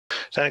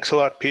Thanks a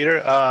lot,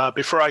 Peter.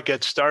 Before I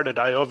get started,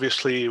 I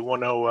obviously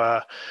want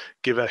to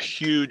give a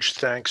huge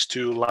thanks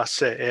to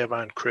Lasse, Eva,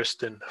 and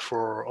Kristen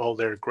for all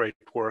their great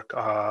work.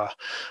 I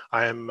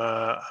am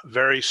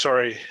very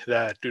sorry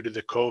that due to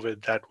the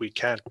COVID that we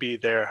can't be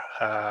there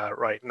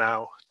right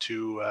now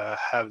to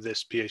have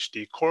this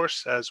PhD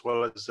course as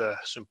well as the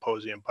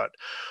symposium, but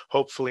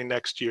hopefully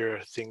next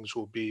year things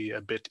will be a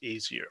bit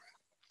easier.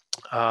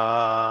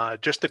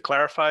 Just to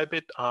clarify a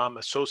bit, I'm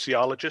a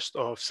sociologist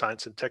of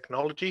science and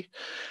technology,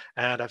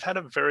 and I've had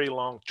a very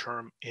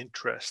long-term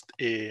interest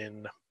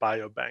in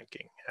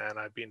biobanking, and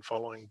I've been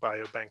following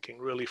biobanking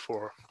really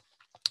for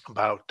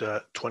about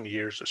 20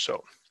 years or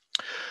so.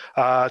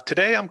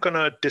 Today, I'm going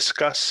to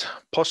discuss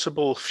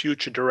possible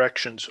future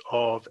directions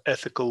of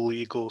ethical,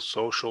 legal,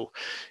 social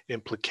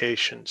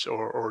implications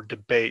or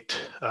debate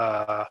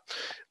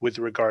with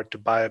regard to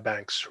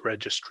biobanks,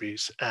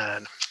 registries,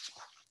 and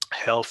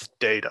health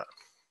data.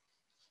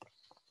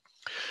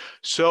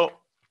 So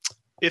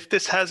if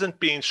this hasn't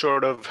been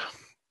sort of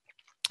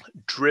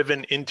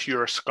driven into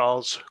your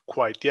skulls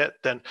quite yet,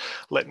 then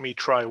let me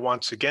try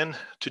once again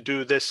to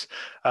do this.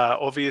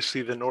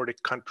 Obviously, the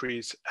Nordic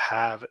countries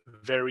have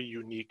very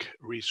unique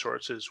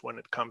resources when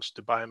it comes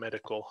to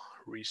biomedical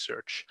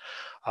research.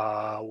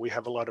 We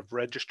have a lot of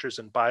registers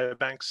and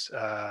biobanks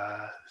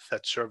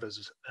that serve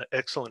as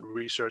excellent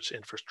research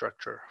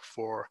infrastructure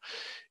for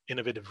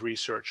innovative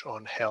research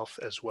on health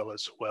as well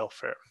as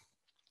welfare.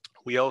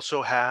 We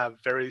also have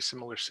very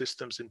similar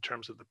systems in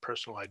terms of the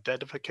personal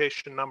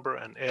identification number,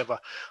 and Eva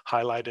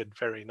highlighted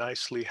very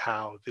nicely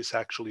how this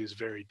actually is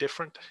very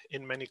different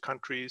in many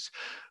countries,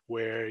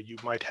 where you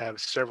might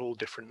have several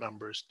different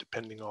numbers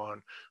depending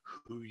on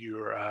who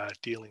you're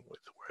dealing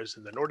with. Whereas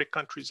in the Nordic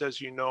countries, as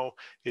you know,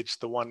 it's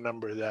the one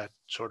number that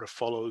sort of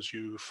follows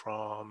you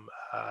from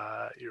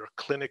your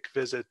clinic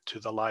visit to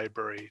the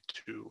library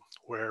to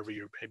wherever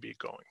you may be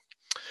going.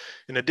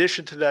 In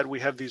addition to that, we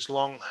have these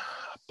long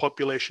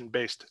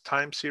population-based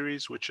time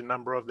series, which a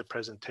number of the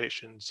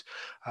presentations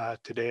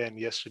today and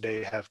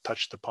yesterday have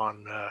touched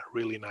upon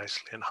really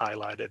nicely and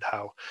highlighted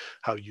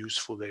how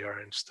useful they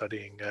are in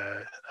studying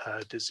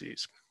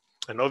disease.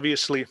 And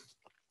obviously,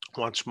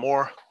 once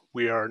more,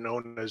 we are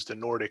known as the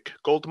Nordic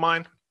gold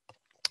mine.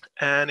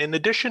 And in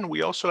addition,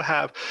 we also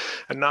have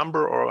a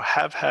number, or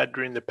have had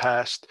during the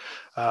past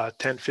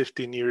 10,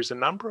 15 years, a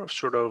number of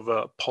sort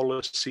of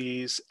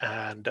policies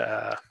and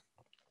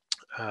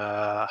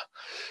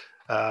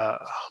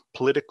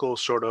political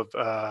sort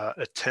of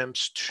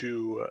attempts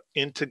to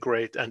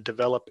integrate and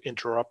develop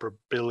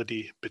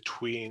interoperability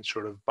between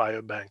sort of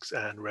biobanks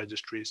and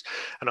registries.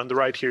 And on the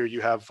right here,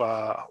 you have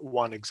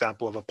one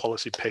example of a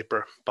policy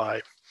paper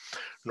by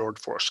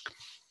Nordforsk.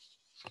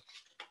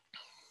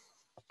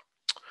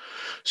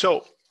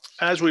 So,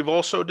 as we've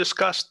also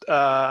discussed,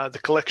 the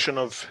collection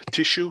of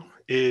tissue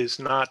is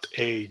not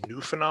a new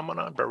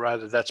phenomenon, but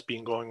rather that's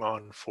been going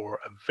on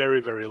for a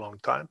very, very long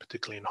time,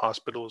 particularly in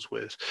hospitals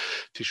with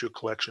tissue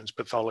collections,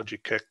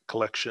 pathology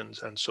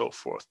collections, and so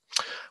forth.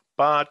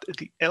 But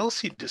the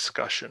ELSI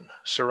discussion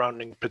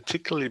surrounding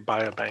particularly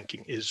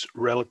biobanking is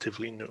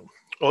relatively new.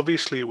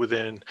 Obviously,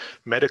 within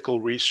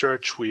medical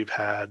research, we've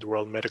had the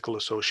World Medical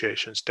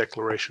Association's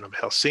Declaration of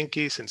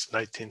Helsinki since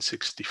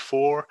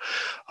 1964.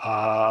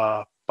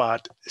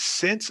 But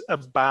since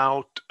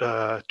about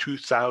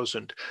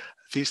 2000,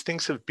 these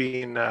things have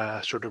been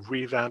sort of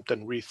revamped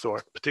and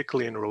rethought,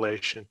 particularly in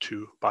relation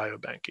to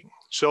biobanking.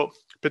 So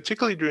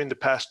particularly during the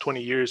past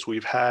 20 years,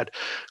 we've had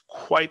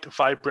quite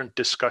vibrant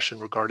discussion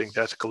regarding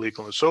the ethical,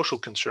 legal, and social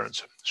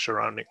concerns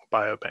surrounding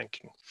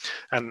biobanking.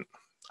 And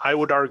I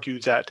would argue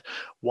that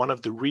one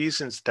of the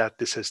reasons that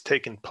this has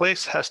taken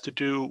place has to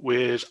do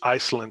with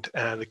Iceland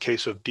and the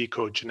case of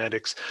Decode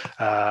Genetics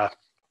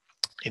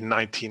in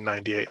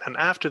 1998. And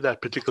after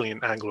that, particularly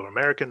in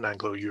Anglo-American,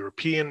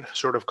 Anglo-European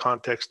sort of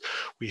context,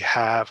 we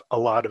have a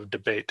lot of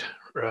debate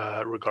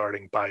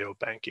regarding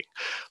biobanking.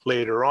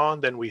 Later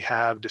on, then we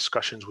have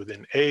discussions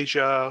within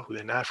Asia,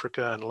 within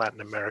Africa, and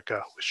Latin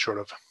America, which sort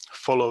of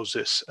follows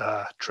this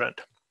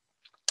trend.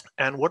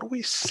 And what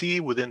we see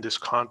within this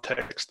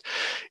context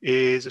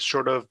is a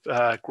sort of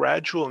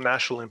gradual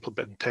national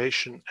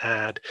implementation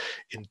and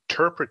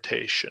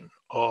interpretation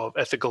of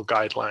ethical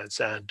guidelines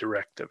and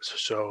directives.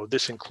 So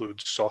this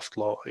includes soft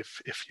law,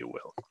 if you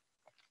will.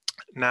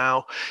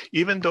 Now,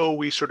 even though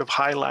we sort of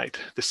highlight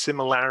the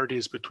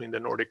similarities between the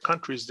Nordic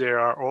countries, there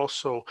are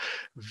also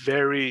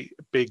very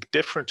big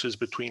differences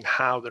between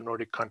how the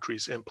Nordic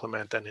countries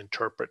implement and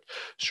interpret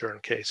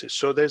certain cases.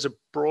 So there's a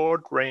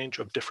broad range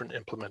of different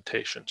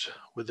implementations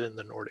within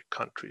the Nordic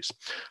countries.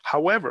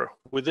 However,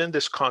 within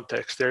this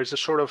context, there's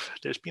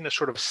been a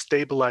sort of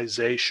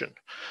stabilization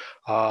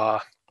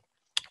of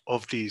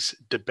these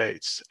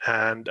debates.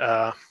 And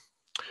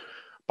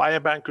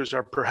biobankers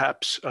are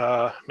perhaps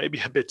maybe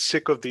a bit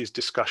sick of these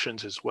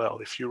discussions as well.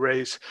 If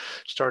you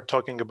start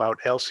talking about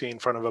ELSI in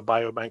front of a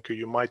biobanker,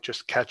 you might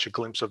just catch a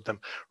glimpse of them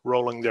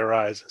rolling their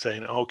eyes and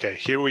saying, okay,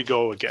 here we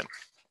go again.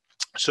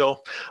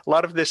 So a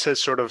lot of this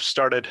has sort of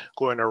started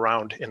going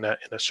around in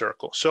a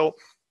circle. So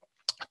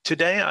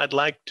Today, I'd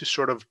like to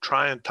sort of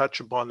try and touch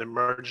upon the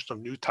emergence of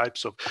new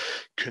types of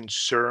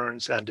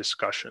concerns and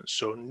discussions.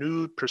 So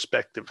new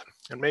perspective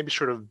and maybe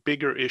sort of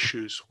bigger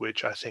issues,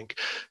 which I think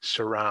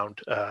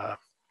surround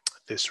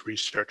this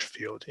research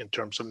field in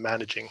terms of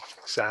managing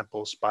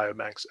samples,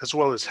 biobanks, as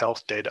well as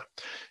health data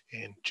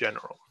in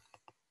general.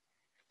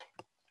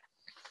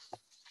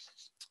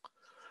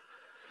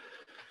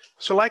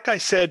 So like I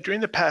said, during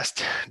the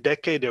past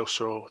decade or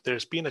so,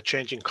 there's been a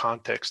changing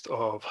context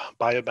of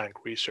biobank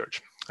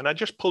research. And I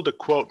just pulled a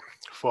quote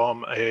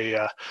from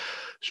a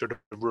sort of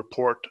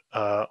report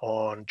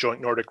on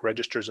joint Nordic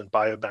registers and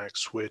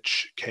biobanks,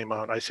 which came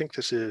out, I think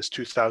this is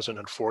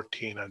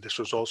 2014, and this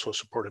was also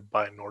supported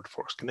by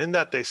Nordforsk. And in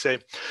that they say,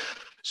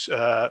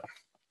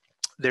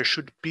 there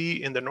should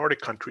be in the Nordic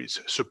countries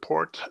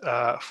support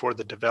for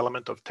the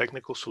development of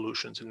technical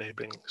solutions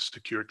enabling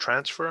secure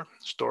transfer,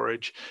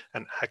 storage,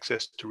 and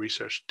access to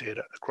research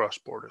data across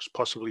borders,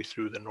 possibly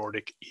through the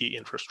Nordic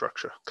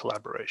e-infrastructure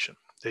collaboration.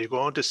 They go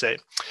on to say,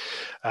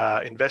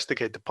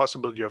 investigate the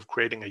possibility of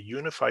creating a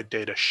unified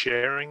data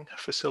sharing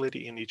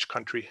facility in each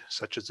country,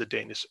 such as the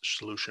Danish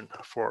solution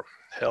for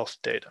health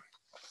data.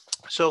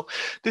 So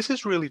this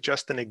is really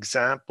just an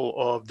example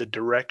of the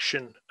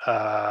direction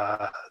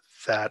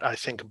that I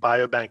think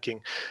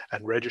biobanking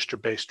and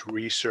register-based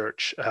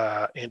research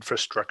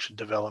infrastructure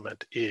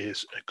development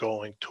is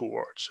going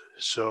towards.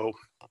 So,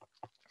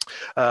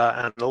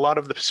 and a lot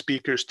of the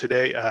speakers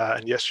today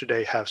and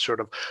yesterday have sort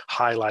of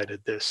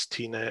highlighted this.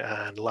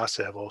 Tina and Lasse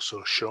have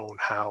also shown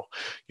how,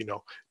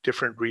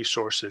 different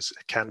resources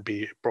can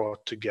be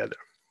brought together.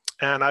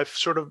 And I've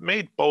sort of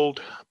made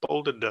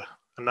bolded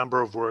a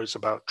number of words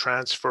about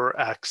transfer,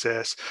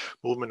 access,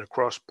 movement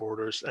across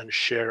borders, and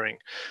sharing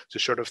to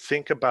sort of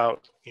think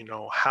about,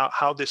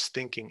 how this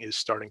thinking is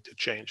starting to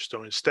change.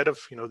 So instead of,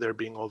 there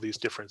being all these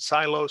different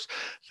silos,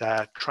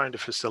 that trying to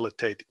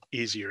facilitate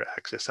easier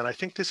access. And I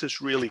think this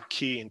is really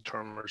key in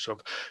terms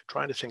of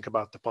trying to think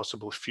about the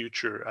possible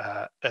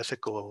future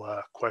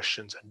ethical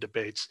questions and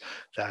debates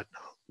that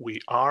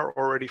we are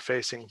already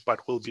facing,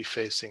 but will be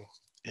facing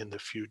in the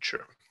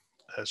future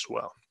as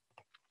well.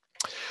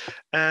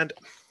 And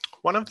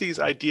one of these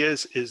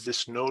ideas is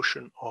this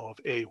notion of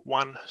a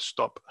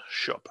one-stop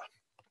shop.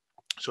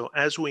 So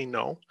as we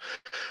know,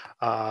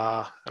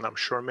 and I'm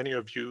sure many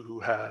of you who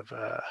have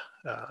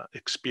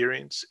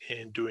experience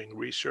in doing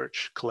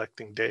research,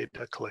 collecting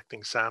data,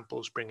 collecting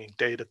samples, bringing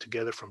data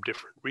together from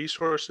different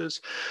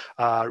resources,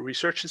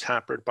 research is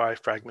hampered by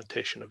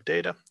fragmentation of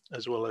data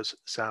as well as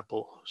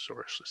sample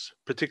sources.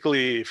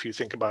 Particularly if you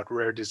think about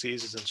rare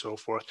diseases and so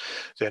forth,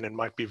 then it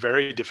might be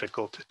very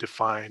difficult to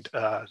find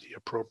the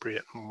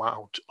appropriate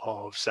amount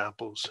of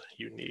samples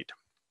you need.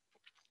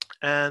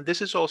 And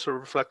this is also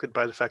reflected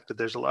by the fact that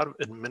there's a lot of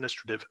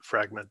administrative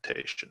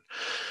fragmentation.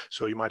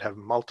 So you might have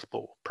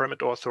multiple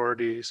permit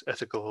authorities,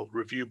 ethical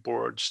review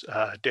boards,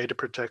 data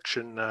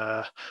protection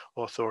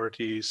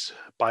authorities,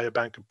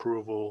 biobank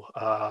approval,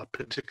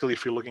 particularly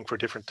if you're looking for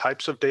different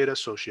types of data,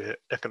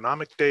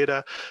 socioeconomic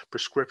data,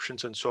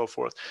 prescriptions, and so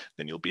forth,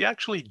 then you'll be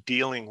actually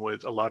dealing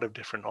with a lot of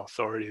different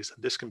authorities.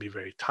 This can be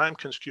very time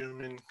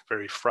consuming,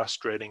 very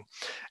frustrating,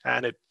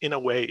 and it in a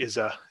way is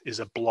a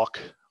block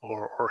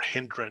or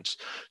hindrance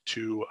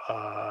to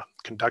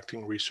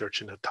conducting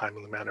research in a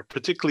timely manner,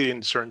 particularly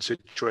in certain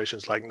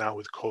situations like now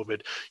with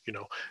COVID,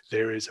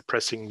 there is a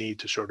pressing need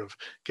to sort of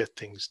get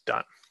things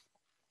done.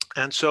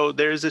 And so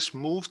there is this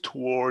move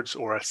towards,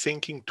 or a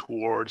thinking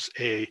towards,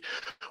 a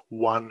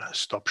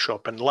one-stop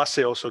shop. And Lasse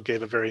also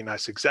gave a very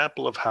nice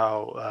example of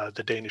how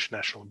the Danish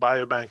National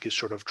Biobank is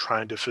sort of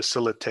trying to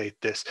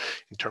facilitate this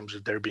in terms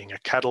of there being a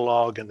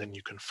catalog, and then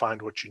you can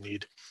find what you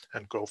need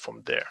and go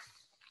from there.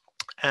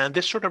 And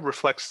this sort of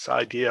reflects the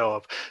idea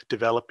of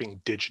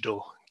developing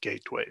digital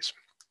gateways.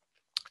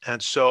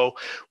 And so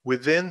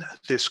within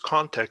this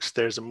context,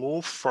 there's a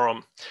move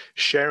from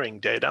sharing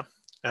data,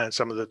 and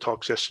some of the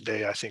talks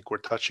yesterday, I think, were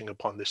touching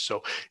upon this.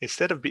 So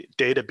instead of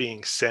data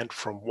being sent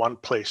from one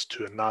place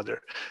to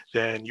another,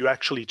 then you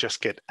actually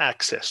just get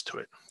access to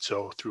it.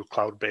 So through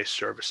cloud-based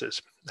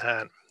services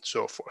and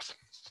so forth.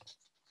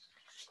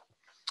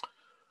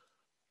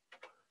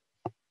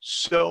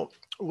 So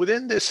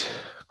within this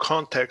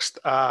context,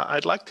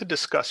 I'd like to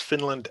discuss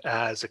Finland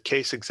as a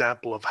case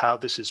example of how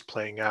this is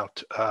playing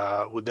out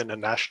within a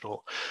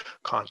national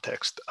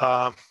context.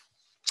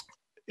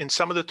 In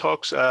some of the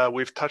talks,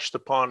 we've touched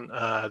upon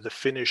the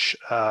Finnish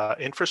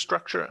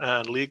infrastructure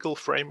and legal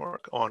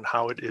framework on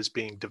how it is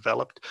being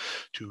developed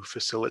to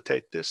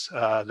facilitate this.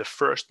 The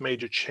first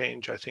major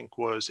change, I think,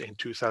 was in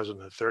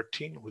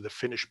 2013 with the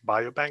Finnish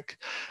Biobank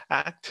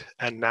Act.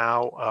 And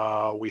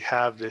now we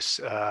have this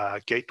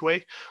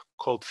gateway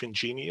called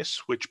Fingenius,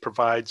 which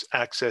provides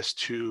access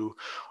to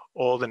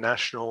all the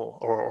national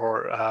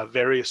or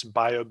various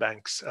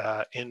biobanks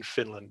in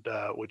Finland,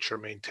 which are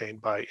maintained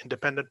by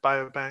independent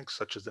biobanks,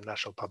 such as the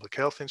National Public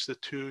Health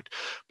Institute,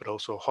 but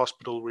also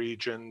hospital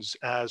regions,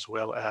 as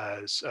well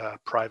as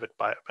private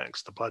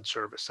biobanks, the blood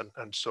service,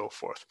 and so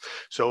forth.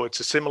 So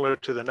it's similar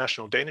to the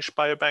National Danish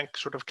Biobank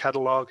sort of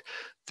catalog.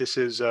 This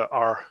is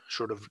our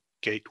sort of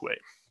gateway.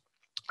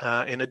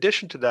 In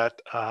addition to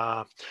that,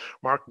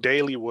 Mark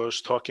Daly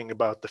was talking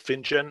about the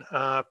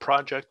FinGen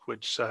project,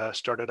 which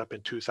started up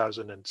in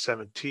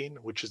 2017,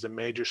 which is a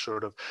major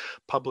sort of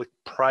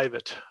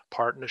public-private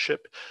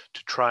partnership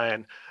to try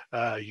and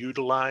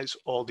utilize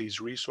all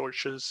these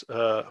resources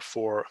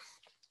for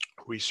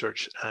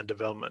research and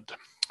development.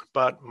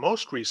 But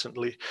most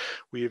recently,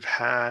 we've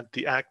had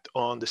the Act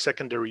on the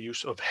Secondary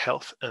Use of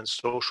Health and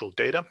Social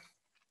Data,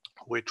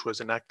 which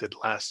was enacted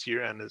last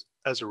year. And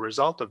as a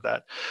result of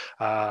that,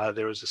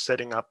 there was a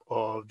setting up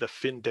of the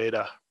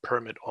FinData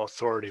Permit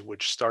Authority,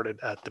 which started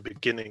at the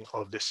beginning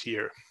of this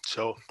year.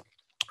 So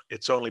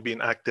it's only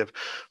been active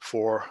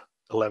for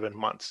 11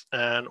 months.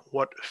 And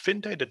what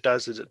FinData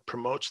does is it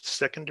promotes the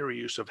secondary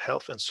use of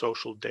health and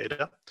social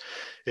data.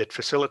 It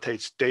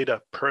facilitates data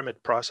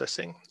permit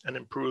processing and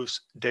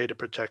improves data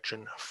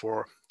protection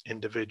for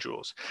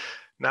individuals.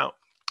 Now,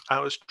 I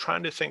was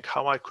trying to think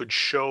how I could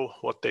show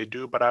what they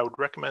do, but I would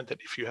recommend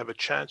that if you have a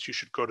chance, you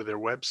should go to their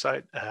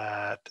website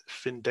at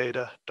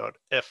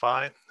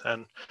findata.fi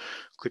and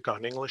click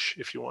on English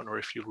if you want, or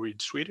if you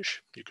read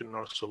Swedish, you can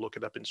also look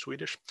it up in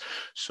Swedish.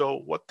 So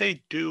what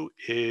they do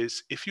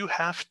is if you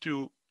have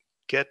to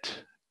get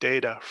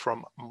data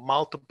from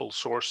multiple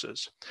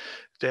sources,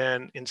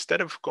 then instead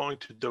of going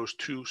to those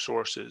two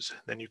sources,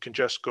 then you can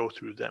just go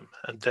through them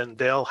and then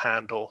they'll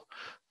handle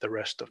the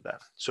rest of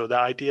that. So the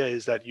idea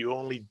is that you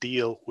only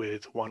deal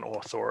with one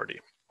authority.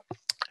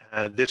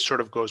 And this sort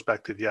of goes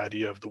back to the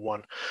idea of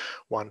the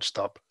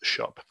one-stop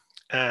shop.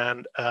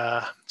 And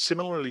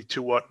similarly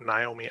to what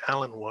Naomi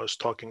Allen was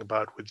talking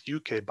about with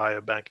UK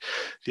Biobank,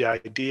 the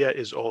idea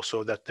is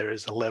also that there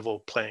is a level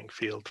playing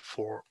field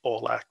for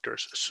all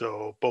actors.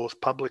 So both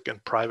public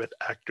and private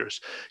actors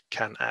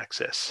can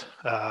access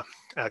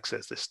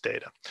this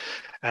data.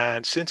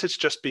 And since it's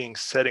just being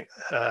set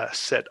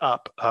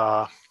up,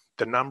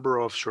 the number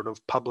of sort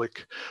of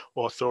public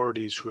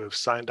authorities who have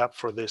signed up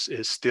for this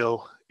is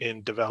still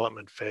in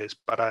development phase,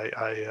 but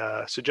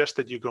I suggest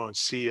that you go and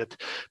see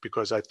it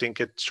because I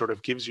think it sort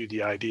of gives you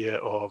the idea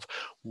of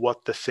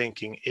what the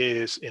thinking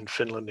is in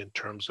Finland in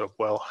terms of,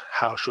 well,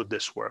 how should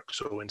this work?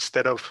 So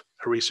instead of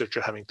a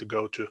researcher having to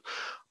go to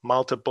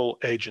multiple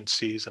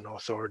agencies and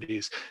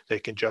authorities, they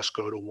can just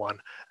go to one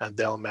and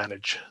they'll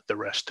manage the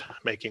rest,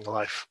 making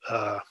life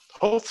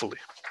hopefully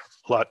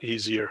a lot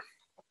easier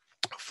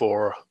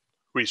for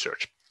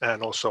research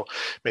and also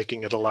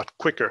making it a lot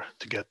quicker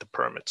to get the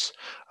permits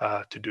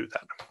to do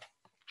that.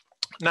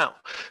 Now,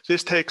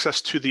 this takes us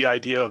to the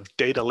idea of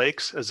data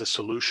lakes as a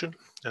solution.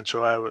 And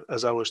so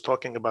as I was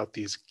talking about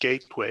these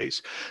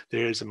gateways,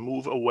 there is a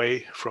move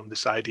away from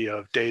this idea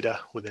of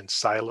data within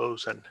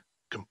silos and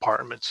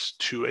compartments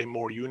to a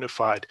more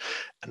unified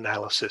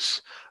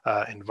analysis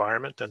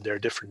environment. And there are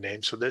different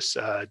names for this,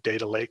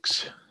 data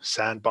lakes,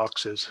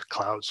 sandboxes,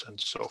 clouds, and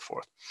so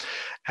forth.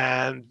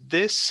 And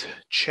this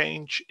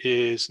change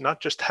is not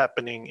just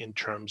happening in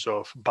terms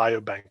of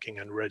biobanking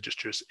and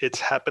registers, it's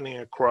happening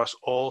across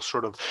all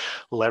sort of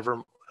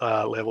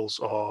levels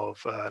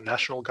of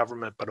national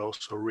government, but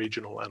also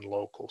regional and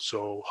local.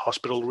 So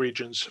hospital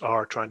regions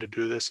are trying to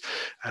do this.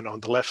 And on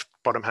the left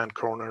bottom hand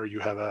corner, you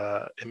have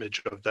an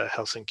image of the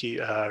Helsinki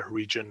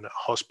region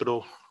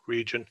hospital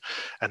region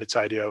and its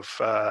idea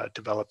of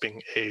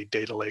developing a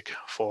data lake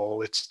for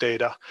all its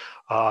data.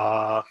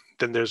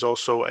 Then there's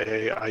also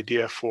an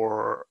idea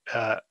for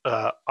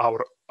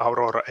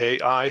Aurora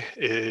AI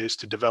is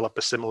to develop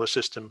a similar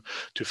system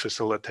to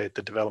facilitate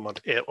the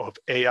development of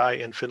AI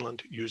in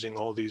Finland using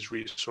all these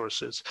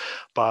resources.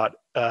 But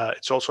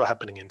it's also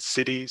happening in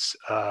cities,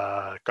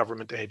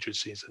 government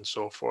agencies, and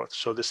so forth.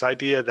 So this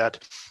idea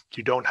that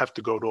you don't have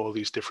to go to all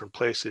these different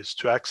places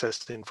to access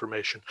the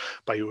information,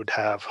 but you would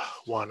have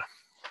one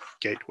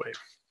gateway.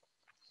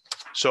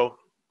 So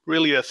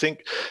really, I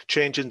think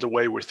change in the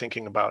way we're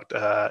thinking about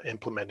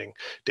implementing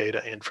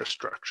data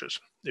infrastructures,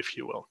 if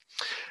you will.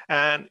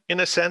 And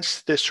in a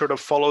sense, this sort of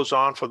follows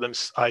on from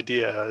this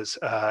idea as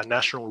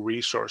national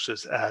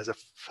resources as a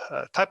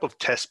type of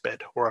test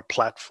bed or a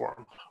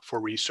platform for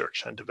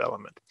research and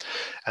development,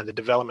 and the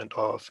development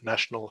of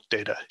national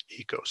data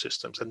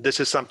ecosystems. And this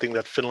is something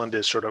that Finland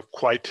is sort of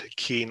quite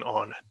keen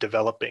on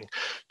developing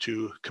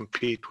to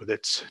compete with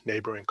its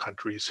neighboring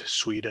countries,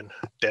 Sweden,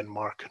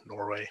 Denmark,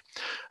 Norway,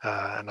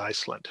 and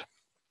Iceland.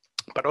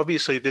 But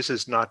obviously, this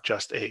is not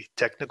just a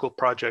technical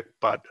project,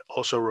 but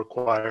also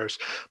requires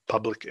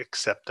public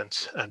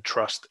acceptance and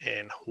trust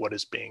in what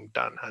is being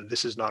done. And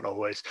this is not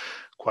always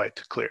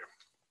quite clear.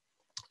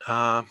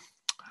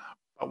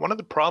 One of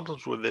the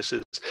problems with this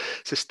is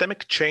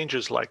systemic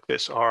changes like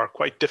this are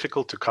quite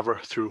difficult to cover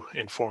through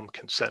informed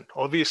consent.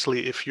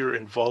 Obviously, if you're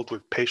involved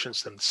with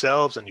patients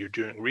themselves and you're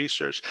doing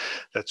research,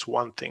 that's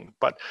one thing.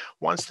 But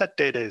once that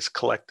data is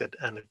collected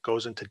and it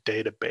goes into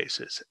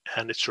databases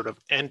and it sort of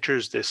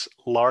enters this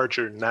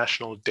larger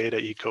national data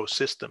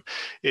ecosystem,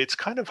 it's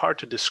kind of hard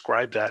to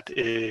describe that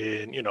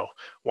in,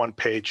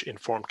 one-page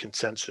informed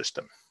consent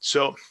system.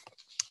 So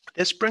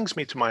this brings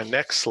me to my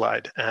next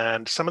slide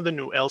and some of the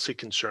new ELSI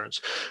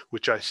concerns,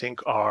 which I think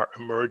are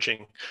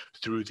emerging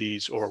through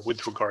these or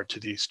with regard to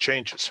these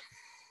changes.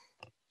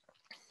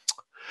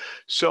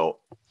 So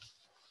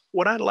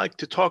what I'd like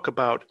to talk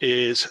about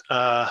is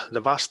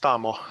the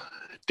Vastaamo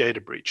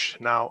data breach.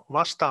 Now,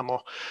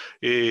 Vastaamo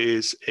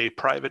is a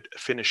private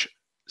Finnish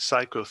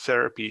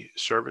psychotherapy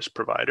service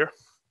provider.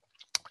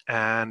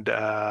 And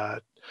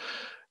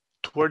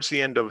towards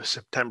the end of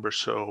September,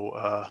 so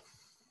a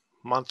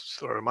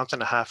month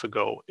and a half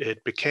ago,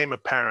 it became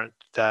apparent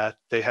that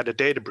they had a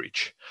data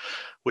breach,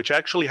 which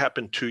actually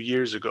happened 2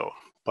 years ago,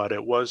 but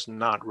it was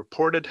not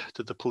reported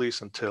to the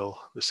police until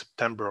the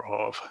September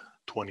of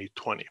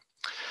 2020.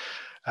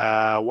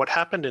 What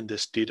happened in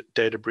this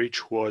data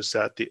breach was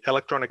that the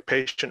electronic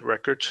patient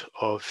records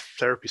of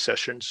therapy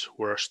sessions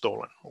were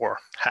stolen or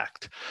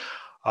hacked.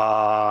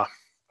 The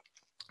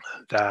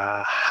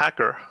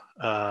hacker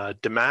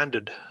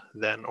demanded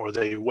then, or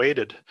they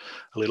waited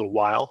a little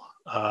while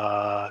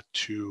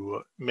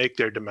to make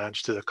their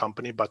demands to the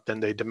company, but then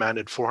they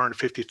demanded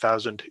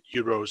 450,000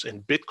 euros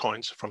in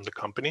bitcoins from the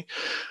company,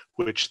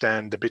 which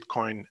then the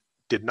Bitcoin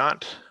did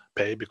not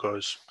pay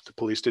because the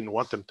police didn't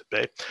want them to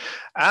pay.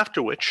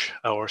 After which,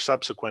 or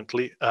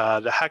subsequently,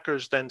 the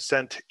hackers then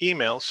sent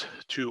emails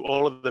to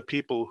all of the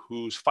people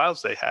whose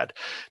files they had,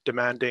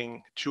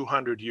 demanding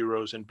 200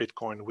 euros in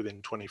Bitcoin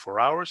within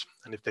 24 hours.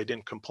 And if they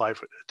didn't comply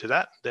to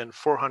that, then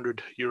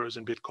 400 euros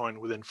in Bitcoin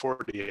within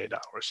 48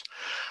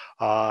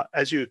 hours.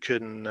 As you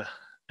can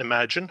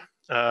imagine,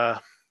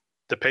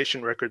 the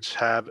patient records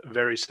have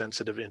very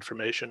sensitive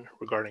information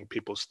regarding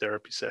people's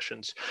therapy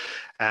sessions,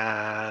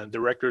 and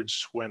the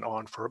records went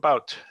on for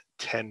about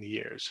 10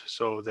 years.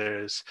 So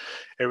there's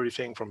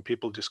everything from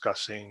people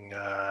discussing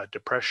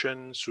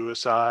depression,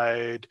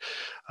 suicide,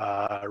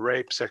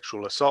 rape,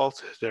 sexual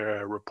assault. There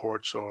are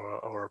reports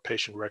or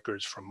patient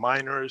records from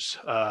minors.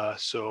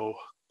 So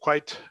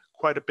quite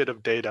a bit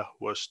of data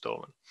was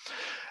stolen.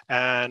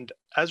 And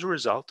as a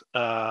result,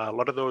 a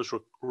lot of those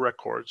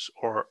records,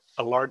 or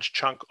a large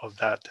chunk of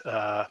that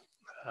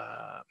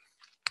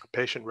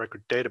patient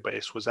record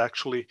database, was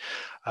actually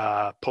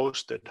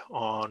posted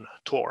on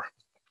Tor.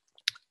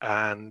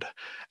 And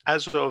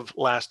as of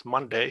last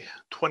Monday,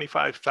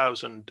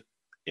 25,000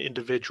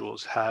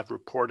 individuals have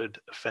reported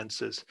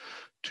offenses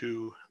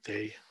to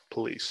the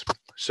police.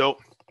 So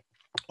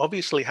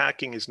obviously,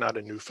 hacking is not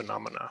a new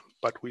phenomenon,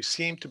 but we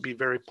seem to be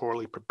very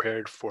poorly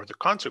prepared for the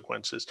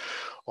consequences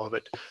of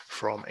it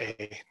from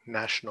a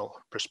national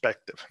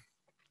perspective.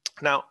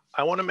 Now,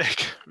 I want to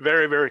make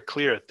very, very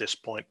clear at this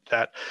point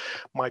that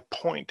my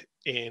point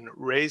in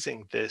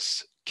raising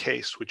this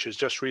case, which has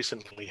just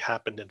recently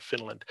happened in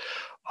Finland,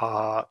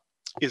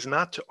 is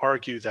not to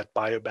argue that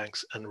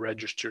biobanks and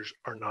registers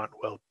are not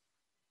well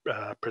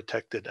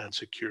protected and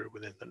secure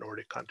within the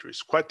Nordic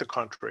countries. Quite the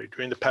contrary.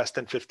 During the past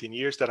 10-15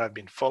 years that I've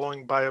been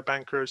following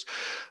biobankers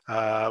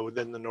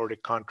within the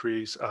Nordic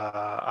countries,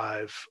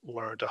 I've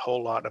learned a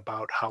whole lot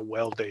about how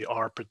well they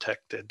are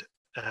protected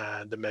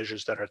and the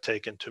measures that are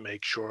taken to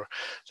make sure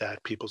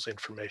that people's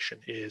information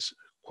is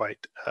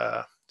quite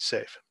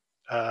safe.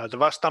 The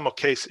Vastaamo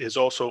case is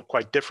also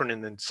quite different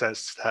in the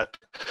sense that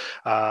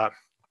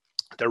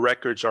the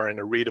records are in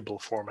a readable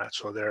format,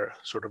 so they're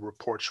sort of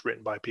reports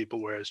written by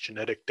people, whereas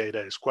genetic data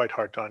is quite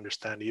hard to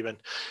understand, even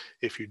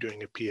if you're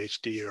doing a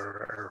PhD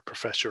or a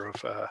professor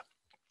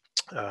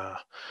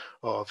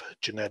of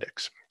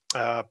genetics.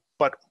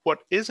 But what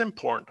is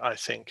important, I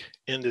think,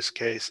 in this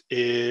case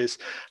is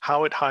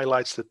how it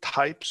highlights the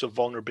types of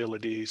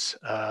vulnerabilities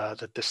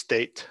that the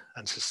state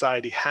and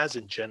society has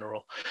in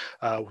general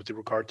with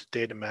regard to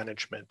data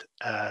management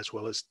as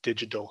well as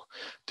digital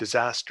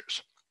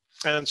disasters.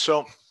 And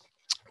so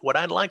what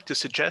I'd like to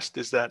suggest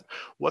is that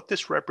what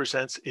this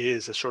represents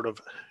is a sort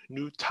of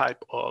new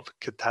type of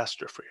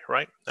catastrophe,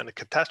 right? And a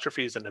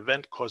catastrophe is an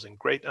event causing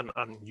great and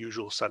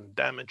unusual sudden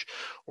damage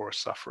or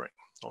suffering,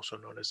 also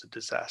known as a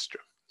disaster.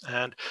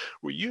 And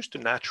we're used to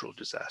natural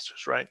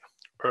disasters, right?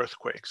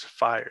 Earthquakes,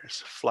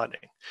 fires, flooding.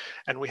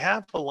 And we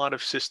have a lot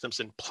of systems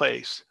in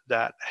place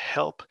that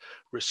help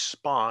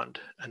respond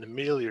and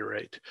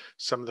ameliorate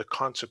some of the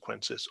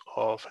consequences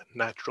of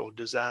natural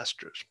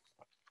disasters.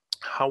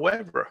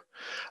 However,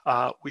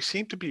 we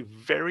seem to be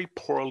very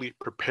poorly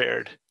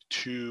prepared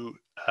to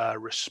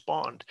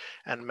respond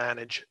and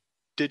manage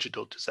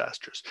digital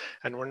disasters.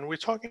 And when we're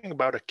talking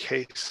about a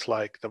case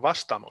like the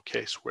Vastaamo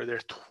case, where there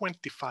are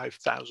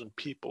 25,000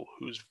 people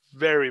whose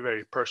very,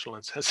 very personal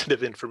and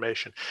sensitive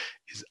information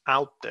is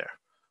out there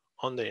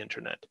on the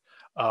internet,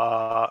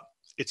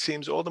 it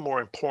seems all the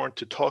more important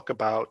to talk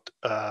about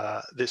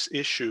this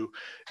issue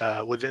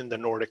within the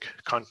Nordic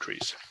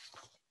countries.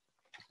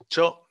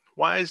 So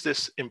why is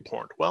this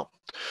important? Well,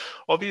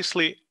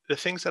 obviously, the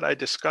things that I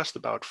discussed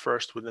about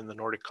first within the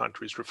Nordic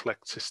countries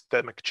reflect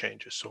systemic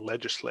changes, so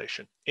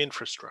legislation,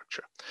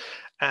 infrastructure.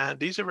 And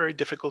these are very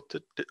difficult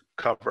to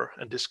cover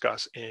and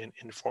discuss in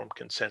informed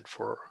consent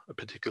for a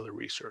particular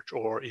research,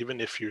 or even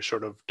if you're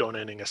sort of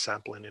donating a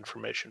sample and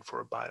information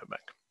for a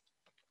biobank.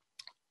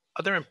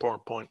 Other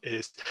important point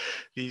is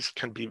these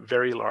can be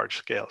very large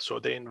scale, so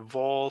they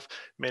involve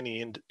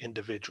many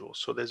individuals.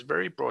 So there's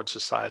very broad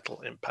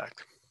societal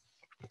impact.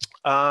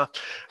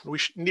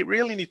 We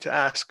really need to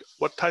ask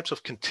what types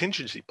of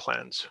contingency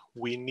plans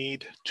we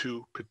need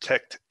to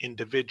protect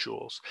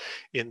individuals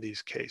in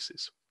these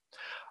cases.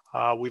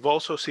 We've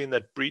also seen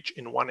that breach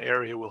in one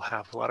area will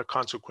have a lot of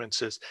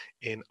consequences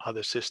in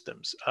other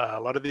systems.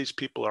 A lot of these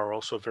people are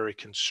also very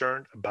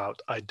concerned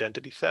about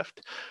identity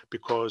theft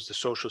because the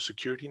social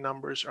security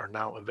numbers are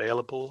now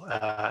available.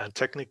 And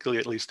technically,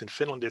 at least in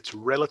Finland, it's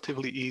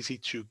relatively easy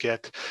to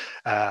get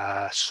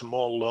a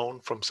small loan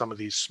from some of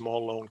these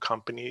small loan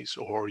companies,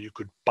 or you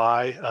could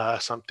buy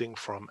something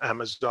from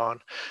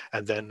Amazon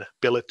and then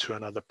bill it to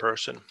another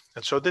person.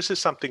 And so this is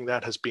something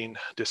that has been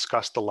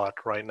discussed a lot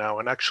right now.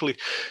 And actually,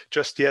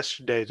 just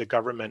yesterday, the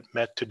government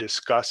met to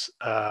discuss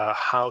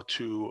how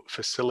to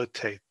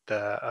facilitate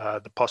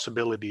the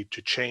possibility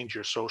to change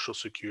your social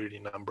security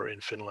number in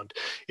Finland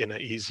in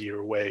an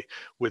easier way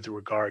with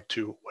regard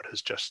to what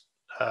has just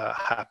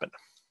happened.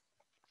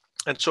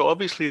 And so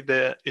obviously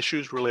the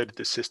issues related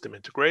to system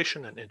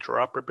integration and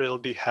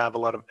interoperability have a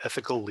lot of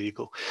ethical,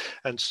 legal,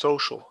 and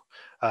social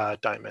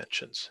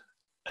dimensions.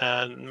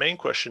 And main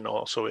question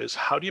also is,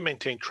 how do you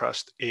maintain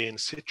trust in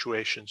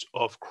situations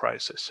of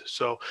crisis?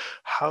 So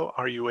how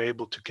are you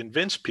able to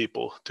convince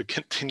people to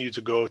continue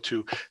to go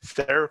to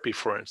therapy,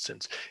 for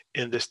instance,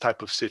 in this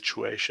type of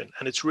situation?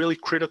 And it's really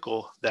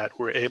critical that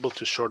we're able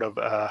to sort of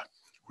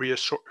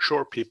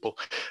reassure people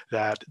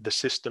that the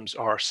systems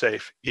are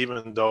safe,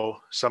 even though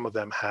some of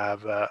them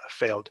have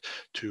failed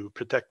to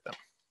protect them.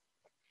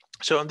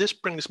 So and this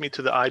brings me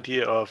to the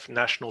idea of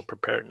national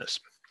preparedness.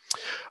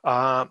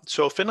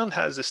 So Finland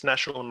has this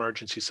National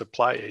Emergency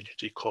Supply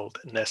Agency called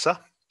NESA,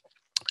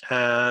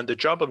 and the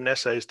job of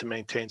NESA is to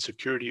maintain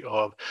security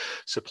of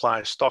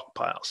supply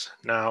stockpiles.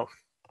 Now,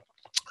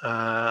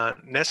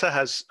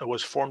 NESA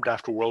was formed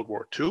after World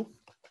War II,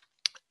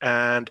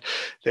 and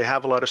they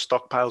have a lot of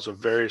stockpiles of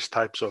various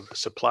types of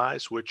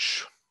supplies,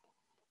 which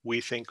we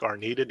think are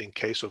needed in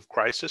case of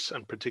crisis.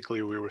 And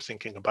particularly we were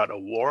thinking about a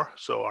war.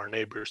 So our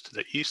neighbors to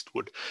the east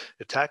would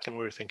attack, and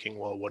we were thinking,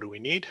 well, what do we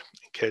need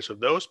in case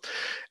of those?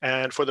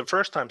 And for the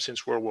first time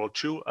since World War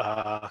II,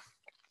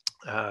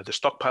 the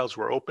stockpiles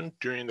were opened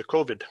during the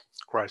COVID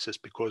crisis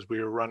because we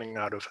were running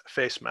out of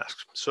face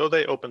masks. So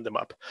they opened them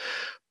up.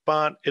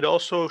 But it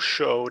also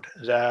showed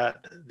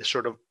that the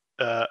sort of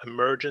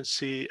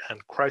emergency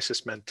and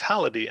crisis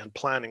mentality and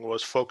planning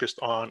was focused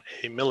on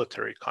a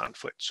military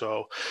conflict.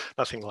 So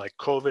nothing like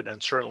COVID,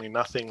 and certainly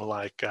nothing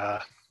like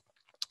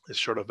this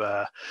sort of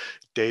a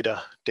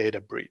data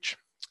breach.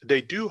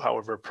 They do,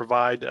 however,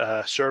 provide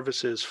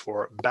services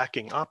for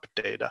backing up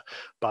data,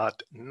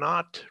 but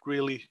not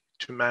really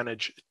to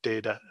manage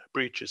data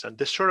breaches. And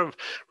this sort of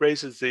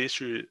raises the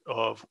issue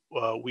of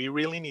we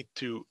really need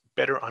to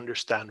better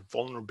understand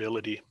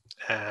vulnerability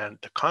and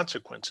the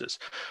consequences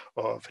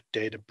of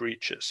data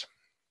breaches.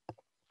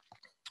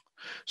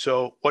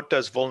 So what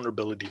does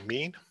vulnerability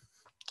mean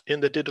in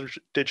the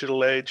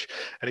digital age?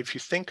 And if you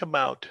think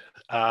about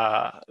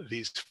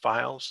these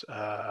files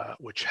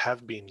which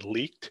have been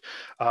leaked,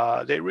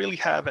 they really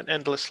have an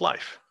endless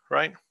life,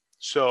 right?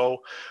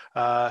 So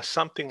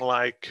something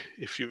like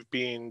if you've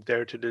been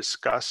there to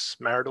discuss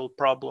marital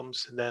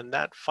problems, then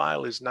that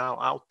file is now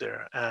out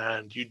there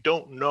and you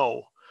don't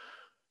know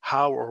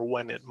how or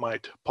when it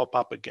might pop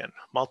up again.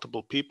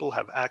 Multiple people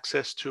have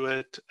access to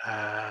it,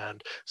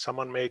 and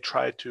someone may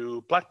try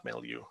to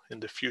blackmail you in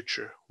the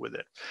future with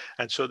it.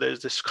 And so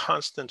there's this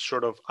constant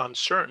sort of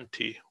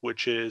uncertainty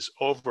which is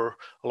over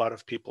a lot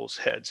of people's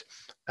heads.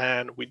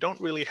 And we don't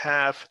really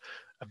have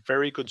a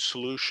very good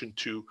solution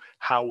to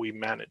how we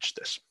manage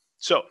this.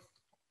 So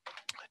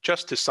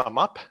just to sum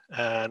up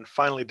and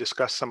finally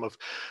discuss some of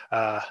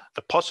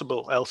the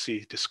possible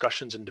LC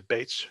discussions and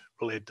debates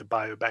related to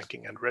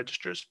biobanking and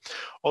registers.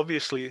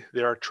 Obviously,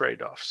 there are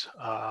trade-offs.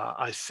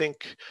 I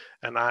think,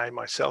 and I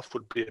myself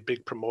would be a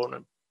big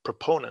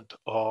proponent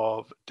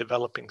of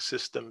developing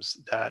systems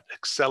that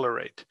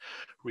accelerate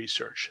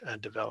research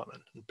and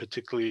development. And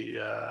particularly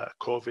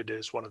COVID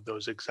is one of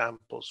those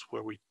examples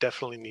where we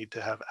definitely need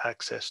to have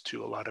access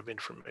to a lot of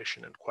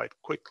information and quite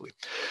quickly.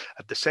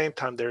 At the same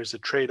time, there is a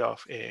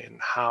trade-off in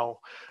how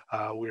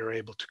we are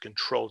able to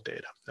control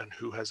data and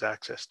who has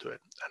access to it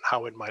and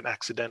how it might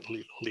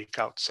accidentally leak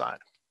outside.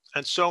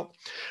 And so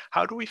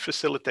how do we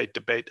facilitate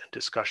debate and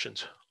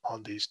discussions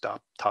on these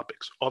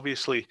topics?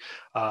 Obviously,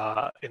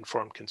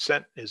 informed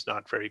consent is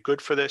not very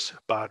good for this,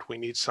 but we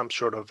need some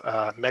sort of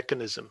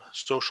mechanism,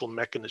 social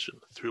mechanism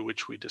through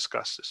which we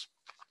discuss this.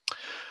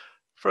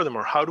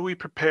 Furthermore, how do we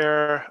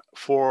prepare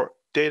for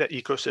data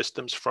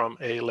ecosystems from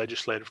a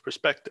legislative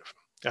perspective?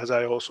 As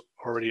I also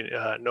already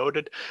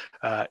noted,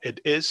 it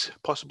is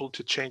possible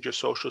to change your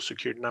social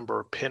security number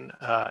or PIN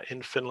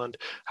in Finland.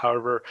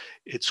 However,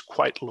 it's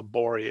quite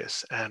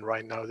laborious. And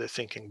right now they're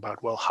thinking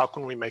about, well, how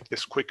can we make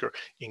this quicker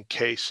in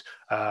case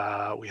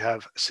we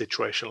have a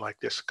situation like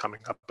this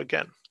coming up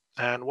again?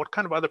 And what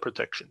kind of other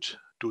protections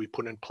do we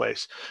put in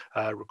place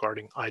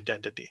regarding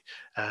identity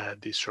and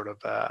these sort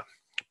of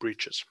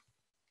breaches?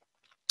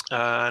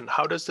 And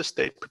how does the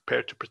state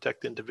prepare to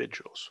protect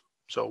individuals?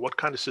 So what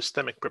kind of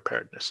systemic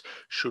preparedness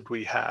should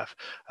we have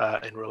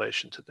in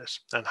relation to this?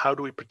 And how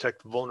do we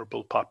protect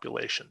vulnerable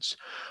populations?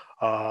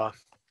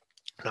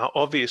 Now,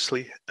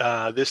 obviously,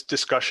 this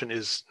discussion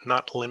is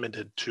not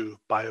limited to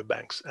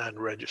biobanks and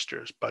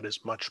registers, but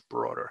is much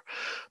broader.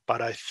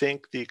 But I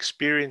think the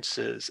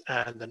experiences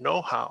and the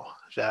know-how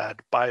that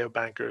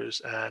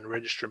biobankers and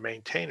register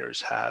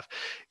maintainers have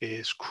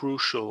is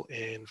crucial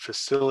in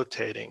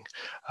facilitating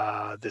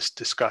this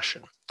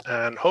discussion.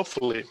 And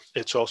hopefully,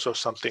 it's also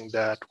something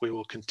that we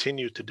will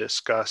continue to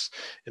discuss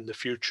in the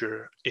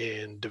future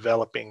in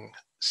developing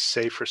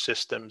safer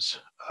systems,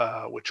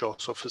 which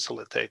also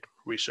facilitate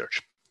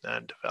research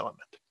and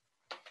development.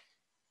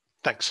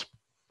 Thanks.